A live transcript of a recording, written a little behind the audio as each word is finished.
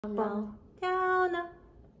No. Down, up.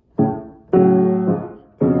 Two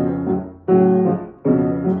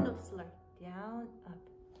notes slow. Down, up.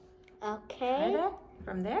 Okay. Try that.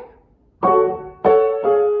 From there.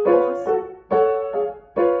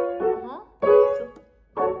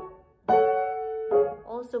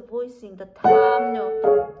 Also voicing the top note.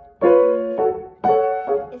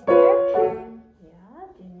 Is there a pen? Yeah,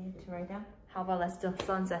 do you need to write down? How about let's do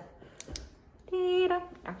sunset?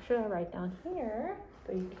 Actually, I write down here,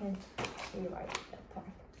 but you can rewrite that part.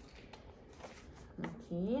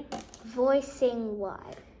 Okay. Voicing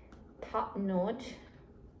what? Top note.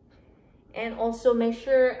 And also make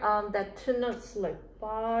sure that two notes like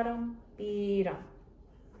bottom, bottom.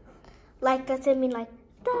 Like, does it mean like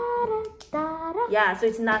da da da da? Yeah, so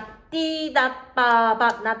it's not di da ba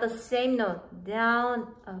ba, not the same note. Down,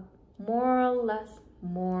 up, more or less,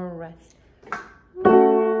 more or less. Do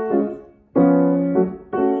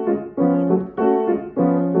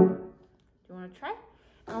you want to try?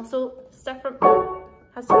 And also start from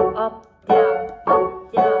has to be up, down,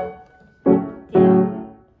 down.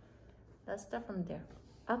 Let's start from there.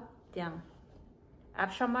 Up, down.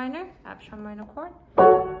 F sharp minor chord.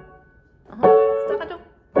 Staccato.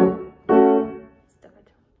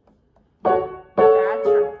 Staccato. That's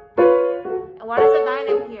right. And what is the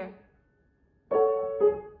dynamic here?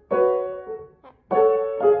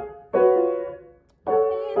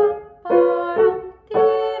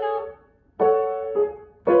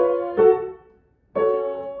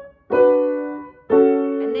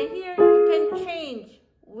 And then here you can change.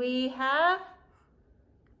 We have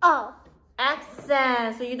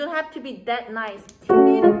accent, so you don't have to be that nice.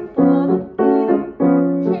 Change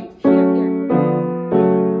here.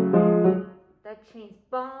 That change.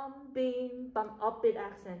 Bum, beam, bum, upbeat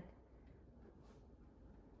accent.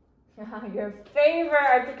 Your favorite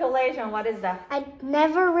articulation, what is that? I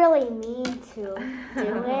never really mean to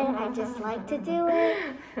do it. I just like to do it.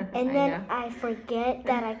 And then I forget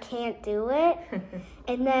that I can't do it.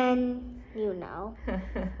 And then, you know.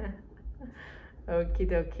 Okie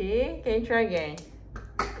dokie. Can you try again?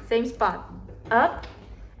 Same spot. Up,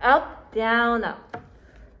 up, down, up.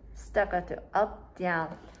 Staccato. Up,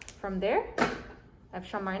 down. From there, F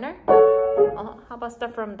sharp minor. How about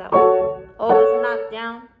start from that one? Oh, it's not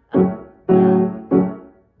down. Up, down.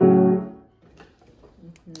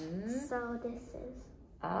 So this is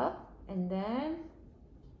up, and then,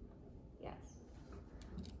 yes.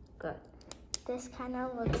 Good. This kind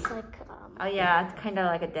of looks like Oh yeah, it's kind of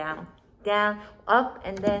like a down. Down, up,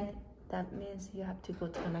 and then that means you have to go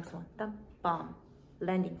to the next one. Dum, bum.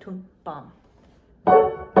 Landing tune, bum.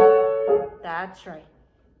 That's right.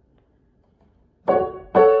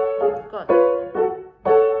 Good.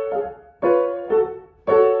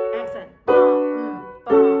 Accent.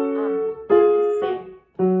 Same.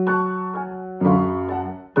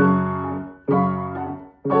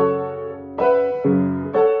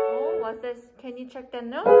 Oh, what's this? Can you check that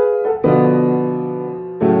note?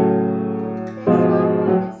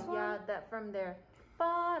 That from there.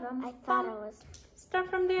 Bottom. I thought it was. Start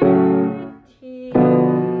from there. T. Is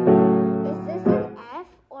this an F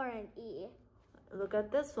or an E? Look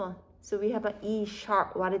at this one. So we have an E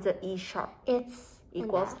sharp. What is an E sharp? It's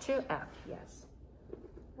Equals to F. Yes.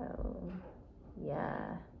 Oh,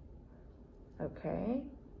 yeah. Okay.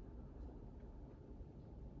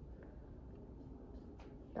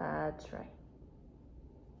 That's right.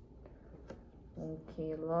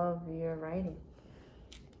 Okay, love your writing.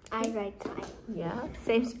 I write tiny. Yeah,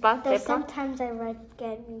 same spot. Though sometimes I write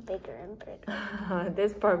getting bigger and bigger.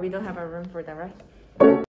 This part we don't have a room for that, right?